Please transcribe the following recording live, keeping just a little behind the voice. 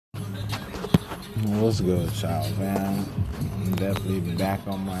What's good, child, man? I'm definitely back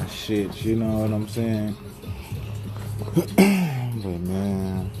on my shit, you know what I'm saying? But,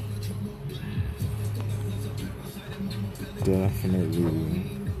 man, definitely,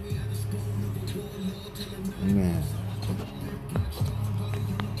 man,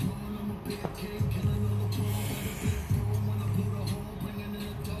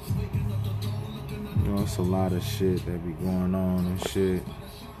 it's a lot of shit that be going on and shit.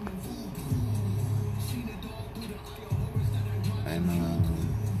 And,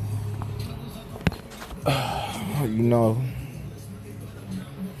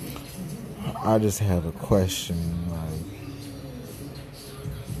 I just have a question,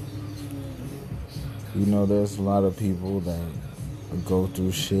 there's a lot of people that go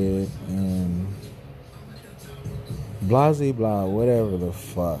through shit and blah, blah, whatever the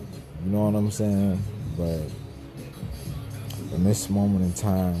fuck, you know what I'm saying? But in this moment in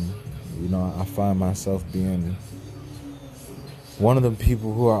time, I find myself being one of the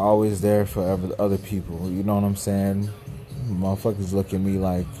people who are always there for other people, you know what I'm saying? Motherfuckers look at me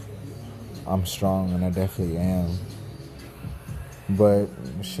like I'm strong, and I definitely am. But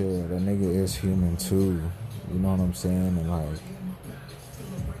shit, a nigga is human too, you know what I'm saying? And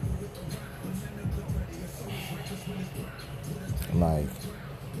like,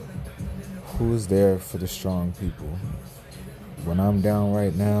 who's there for the strong people? When I'm down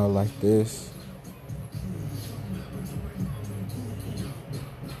right now like this,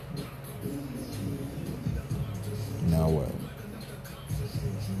 now what?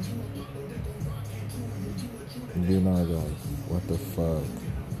 Like, what the fuck?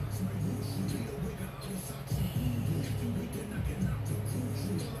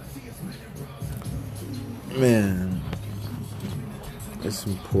 Man, it's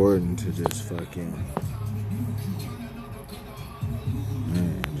important to just fucking,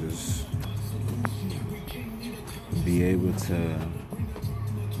 just be able to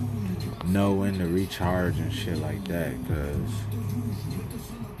know when to recharge and shit like that, because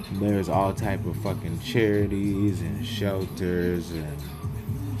there's all type of fucking charities and shelters and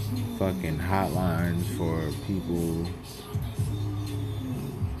fucking hotlines for people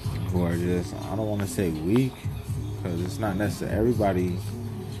who are just, I don't want to say weak, because it's not necessarily,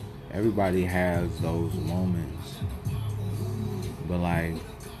 everybody has those moments, but like,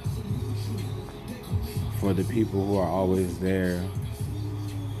 for the people who are always there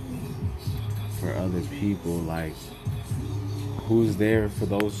for other people, like, who's there for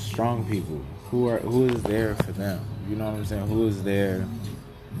those strong people? Who is there for them? You know what I'm saying? Who is there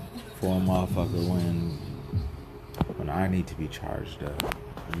for a motherfucker when I need to be charged up?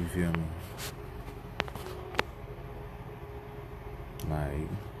 You feel me? Like,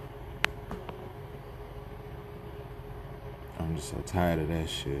 I'm just so tired of that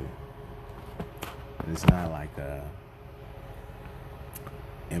shit. It's not like a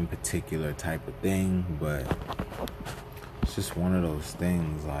in particular type of thing, but it's just one of those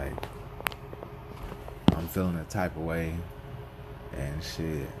things, like, I'm feeling a type of way and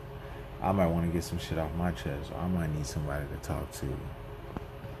shit. I might want to get some shit off my chest, or I might need somebody to talk to.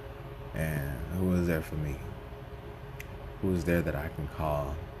 And who is there for me? Who is there that I can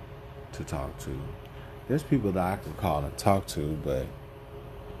call to talk to? There's people that I can call and talk to, but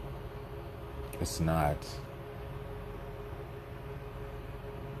it's not,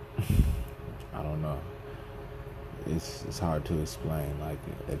 I don't know. It's hard to explain. Like,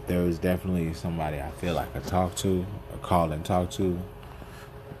 if there was definitely somebody I feel like I talk to, or call and talk to,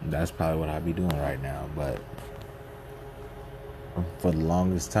 that's probably what I'd be doing right now. But for the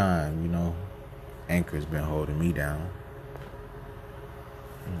longest time, Anchor's been holding me down.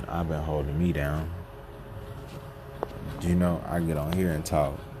 I've been holding me down. I get on here and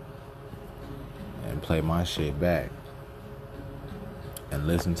talk and play my shit back and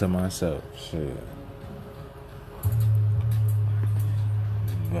listen to myself. Shit.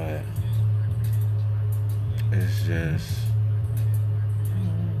 But it's just,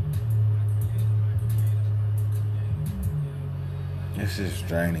 it's just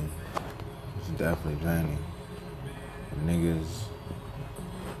draining. It's definitely draining. Niggas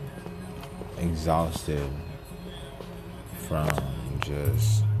exhausted from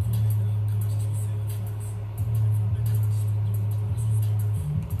just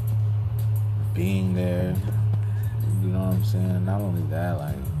being there. You know what I'm saying? Not only that,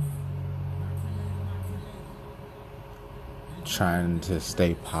 like, trying to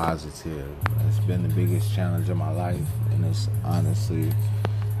stay positive. It's been the biggest challenge of my life, and it's honestly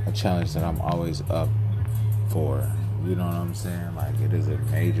a challenge that I'm always up for. You know what I'm saying? Like, it is a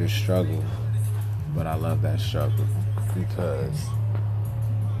major struggle, but I love that struggle, because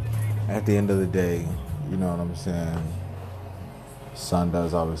at the end of the day, you know what I'm saying? Sun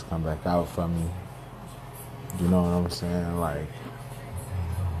does always come back out for me. You know what I'm saying? Like,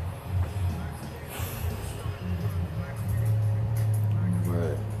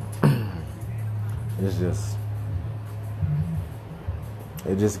 but it's just,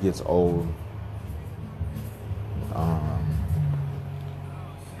 it just gets old.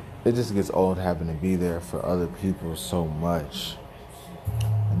 It just gets old having to be there for other people so much.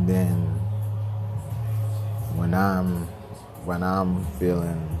 And then when I'm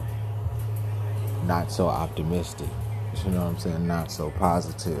feeling not so optimistic, you know what I'm saying, not so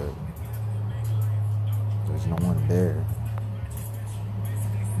positive, there's no one there.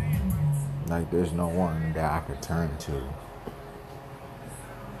 Like, there's no one that I could turn to.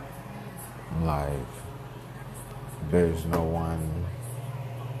 Like, there's no one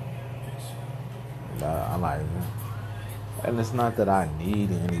that I like. And it's not that I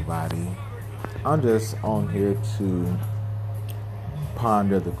need anybody. I'm just on here to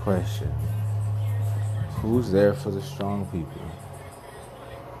ponder the question: who's there for the strong people?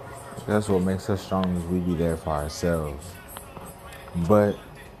 That's what makes us strong, is we be there for ourselves. But,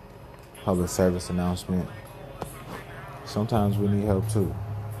 public service announcement, sometimes we need help too.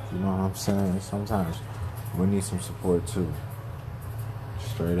 You know what I'm saying? Sometimes we need some support too.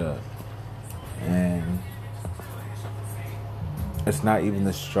 Straight up. And it's not even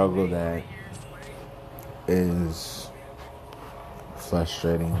the struggle that is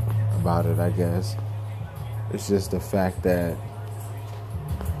frustrating about it, I guess. It's just the fact that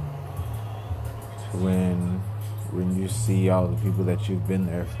when you see all the people that you've been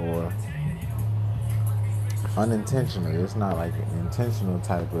there for, unintentionally, it's not like an intentional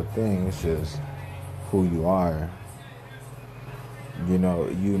type of thing, it's just who you are. You know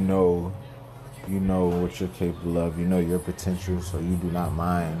what you're capable of, you know your potential, so you do not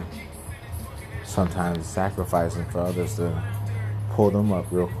mind sometimes sacrificing for others to pull them up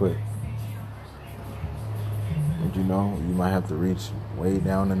real quick. And you might have to reach way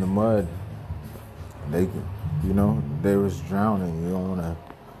down in the mud. They was drowning. You don't want to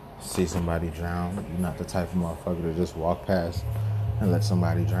see somebody drown. You're not the type of motherfucker to just walk past and let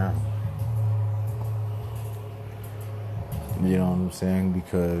somebody drown. You know what I'm saying?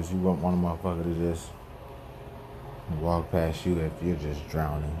 Because you won't want a motherfucker to just walk past you if you're just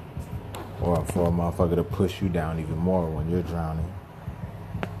drowning. Or for a motherfucker to push you down even more when you're drowning.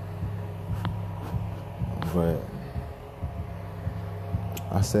 But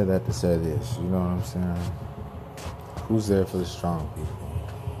I said that to say this, you know what I'm saying? Who's there for the strong people?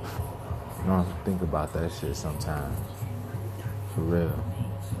 You don't have to think about that shit sometimes. For real.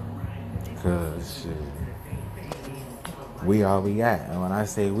 Because shit, we all we got. And when I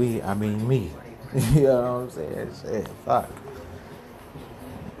say we, I mean me. You know what I'm saying? Shit, fuck.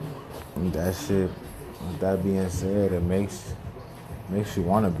 That shit, with that being said, it makes you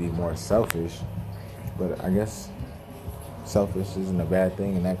want to be more selfish. But I guess selfish isn't a bad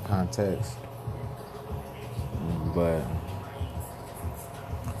thing in that context. But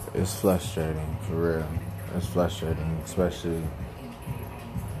it's frustrating, for real. It's frustrating, especially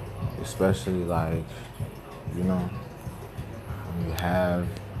like,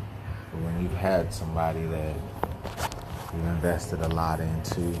 when you've had somebody that you invested a lot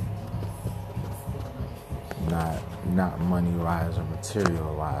into, not money-wise or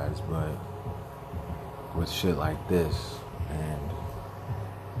material-wise, but with shit like this, and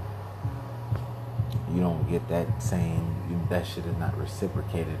you don't get that shit is not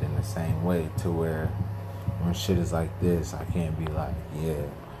reciprocated in the same way, to where when shit is like this, I can't be like, yeah,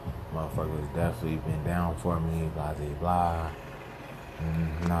 motherfucker's definitely been down for me, blah, blah, blah.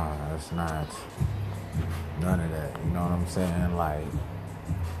 Nah, it's not none of that, you know what I'm saying? Like,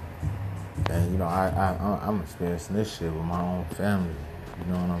 and I'm experiencing this shit with my own family, you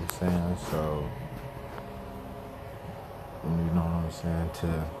know what I'm saying? So, you know what I'm saying,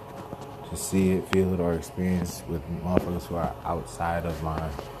 to see it, feel it, or experience with motherfuckers who are outside of my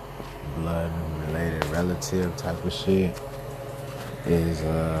blood related relative type of shit is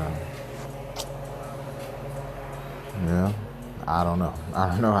I don't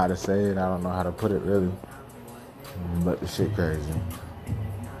know how to say it, I don't know how to put it really, but the shit crazy,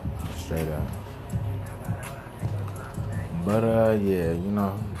 straight up. But I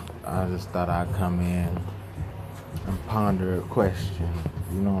just thought I'd come in and ponder a question.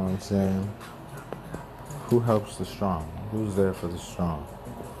 You know what I'm saying? Who helps the strong? Who's there for the strong?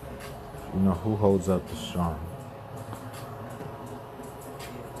 Who holds up the strong?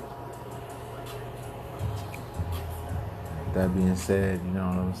 That being said, you know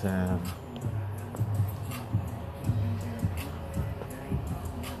what I'm saying?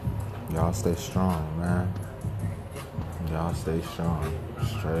 Y'all stay strong, man. Y'all stay strong.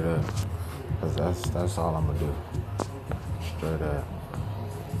 Straight up. Cause that's all I'm gonna do. Straight up.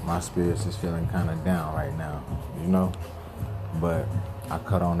 My spirits is feeling kinda down right now, you know? But I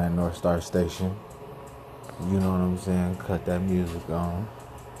cut on that North Star station. You know what I'm saying? Cut that music on.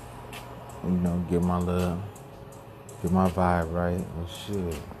 You know, get my vibe right and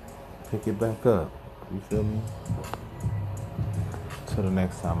shit. Pick it back up. You feel me? Till the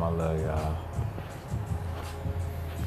next time, I love y'all.